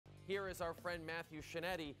here is our friend Matthew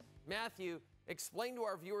Scianitti. Matthew, explain to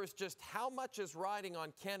our viewers just how much is riding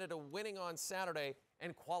on Canada winning on Saturday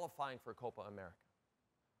and qualifying for Copa America.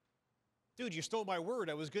 Dude, you stole my word.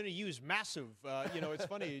 I was going to use massive. It's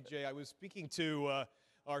funny, Jay. I was speaking to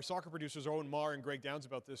our soccer producers, Owen Marr and Greg Downs,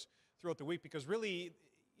 about this throughout the week because really,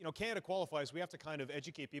 Canada qualifies. We have to kind of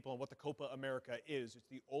educate people on what the Copa America is. It's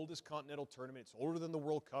the oldest continental tournament. It's older than the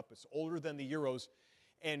World Cup. It's older than the Euros.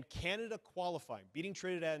 And Canada qualifying, beating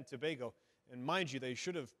Trinidad and Tobago. And mind you, they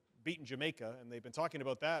should have beaten Jamaica, and they've been talking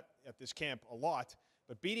about that at this camp a lot.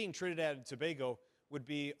 But beating Trinidad and Tobago would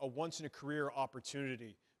be a once-in-a-career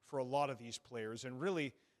opportunity for a lot of these players, and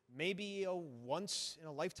really maybe a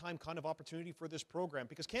once-in-a-lifetime kind of opportunity for this program,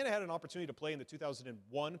 because Canada had an opportunity to play in the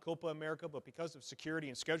 2001 Copa America, but because of security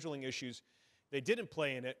and scheduling issues, they didn't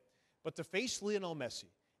play in it. But to face Lionel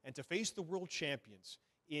Messi and to face the world champions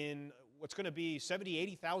in what's going to be 70,000,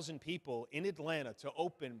 80,000 people in Atlanta to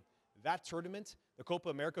open that tournament, the Copa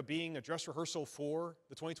America being a dress rehearsal for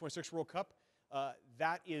the 2026 World Cup,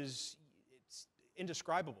 that is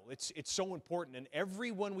indescribable. It's so important. And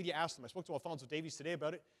everyone, when you ask them, I spoke to Alphonso Davies today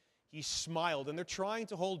about it, he smiled. And they're trying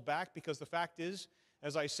to hold back because the fact is,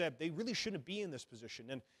 as I said, they really shouldn't be in this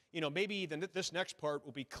position. And, maybe this next part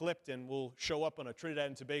will be clipped and will show up on a Trinidad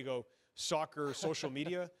and Tobago soccer social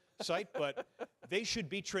media site, but they should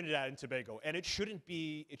beat Trinidad and Tobago. And it shouldn't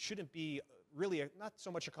be really not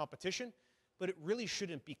so much a competition, but it really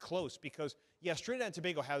shouldn't be close because, yes, Trinidad and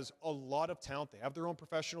Tobago has a lot of talent. They have their own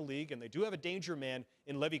professional league, and they do have a danger man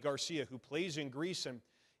in Levy Garcia who plays in Greece, and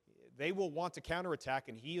they will want to counterattack,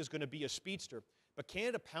 and he is going to be a speedster. But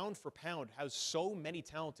Canada, pound for pound, has so many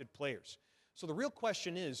talented players. So the real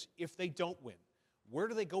question is, if they don't win, where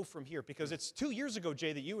do they go from here? Because it's 2 years ago,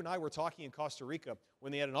 Jay, that you and I were talking in Costa Rica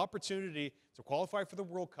when they had an opportunity to qualify for the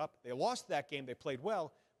World Cup. They lost that game. They played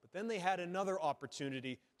well. But then they had another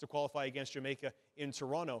opportunity to qualify against Jamaica in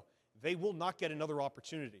Toronto. They will not get another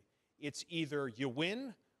opportunity. It's either you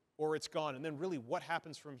win or it's gone. And then really what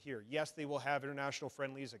happens from here? Yes, they will have international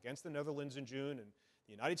friendlies against the Netherlands in June and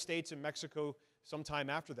the United States and Mexico sometime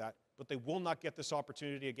after that. But they will not get this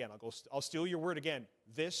opportunity again. I'll steal your word again.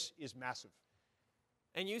 This is massive.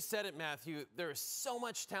 And you said it, Matthew, there is so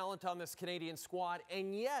much talent on this Canadian squad,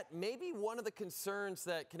 and yet maybe one of the concerns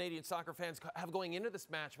that Canadian soccer fans have going into this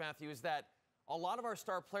match, Matthew, is that a lot of our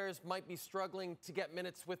star players might be struggling to get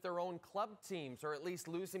minutes with their own club teams, or at least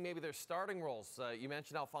losing maybe their starting roles. You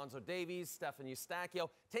mentioned Alphonso Davies, Stephen Eustáquio,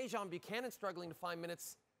 Tajon Buchanan struggling to find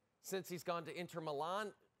minutes since he's gone to Inter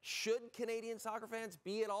Milan. Should Canadian soccer fans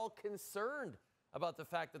be at all concerned about the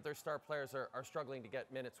fact that their star players are struggling to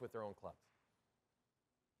get minutes with their own clubs?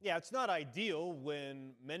 Yeah, it's not ideal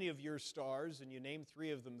when many of your stars, and you name three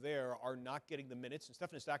of them there, are not getting the minutes. And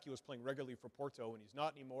Stephen Eustáquio was playing regularly for Porto, and he's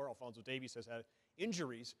not anymore. Alphonso Davies has had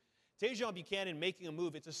injuries. Tajon Buchanan making a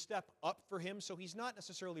move, it's a step up for him, so he's not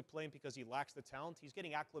necessarily playing because he lacks the talent. He's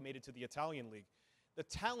getting acclimated to the Italian league. The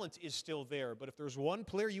talent is still there, but if there's one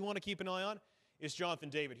player you want to keep an eye on, it's Jonathan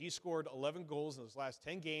David. He scored 11 goals in his last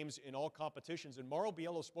 10 games in all competitions, and Mauro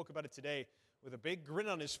Biello spoke about it today with a big grin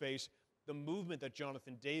on his face. The movement that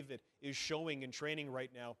Jonathan David is showing in training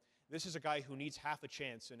right now. This is a guy who needs half a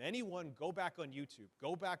chance. And anyone, go back on YouTube,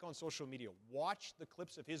 go back on social media, watch the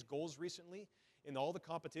clips of his goals recently in all the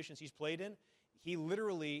competitions he's played in. He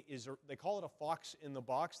literally is, they call it a fox in the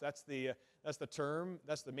box. That's the term,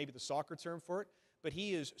 maybe the soccer term for it. But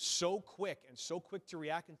he is so quick and so quick to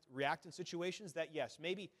react in situations that, yes,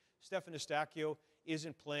 maybe Stephen Eustáquio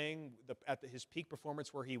isn't playing at his peak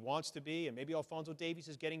performance where he wants to be, and maybe Alphonso Davies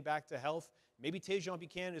is getting back to health. Maybe Tajon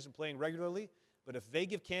Buchanan isn't playing regularly, but if they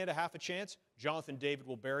give Canada half a chance, Jonathan David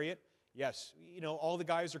will bury it. Yes, all the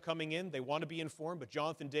guys are coming in. They want to be informed, but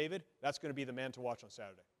Jonathan David, that's going to be the man to watch on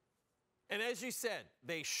Saturday. And as you said,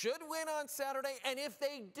 they should win on Saturday. And if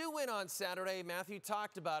they do win on Saturday, Matthew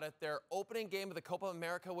talked about it, their opening game of the Copa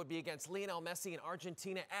America would be against Lionel Messi in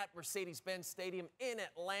Argentina at Mercedes-Benz Stadium in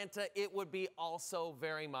Atlanta. It would be also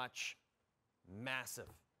very much massive.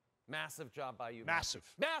 Massive job by you. Massive.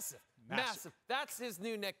 Massive. Massive. Massive. That's his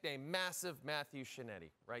new nickname, Massive Matthew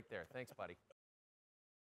Scianitti. Right there. Thanks, buddy.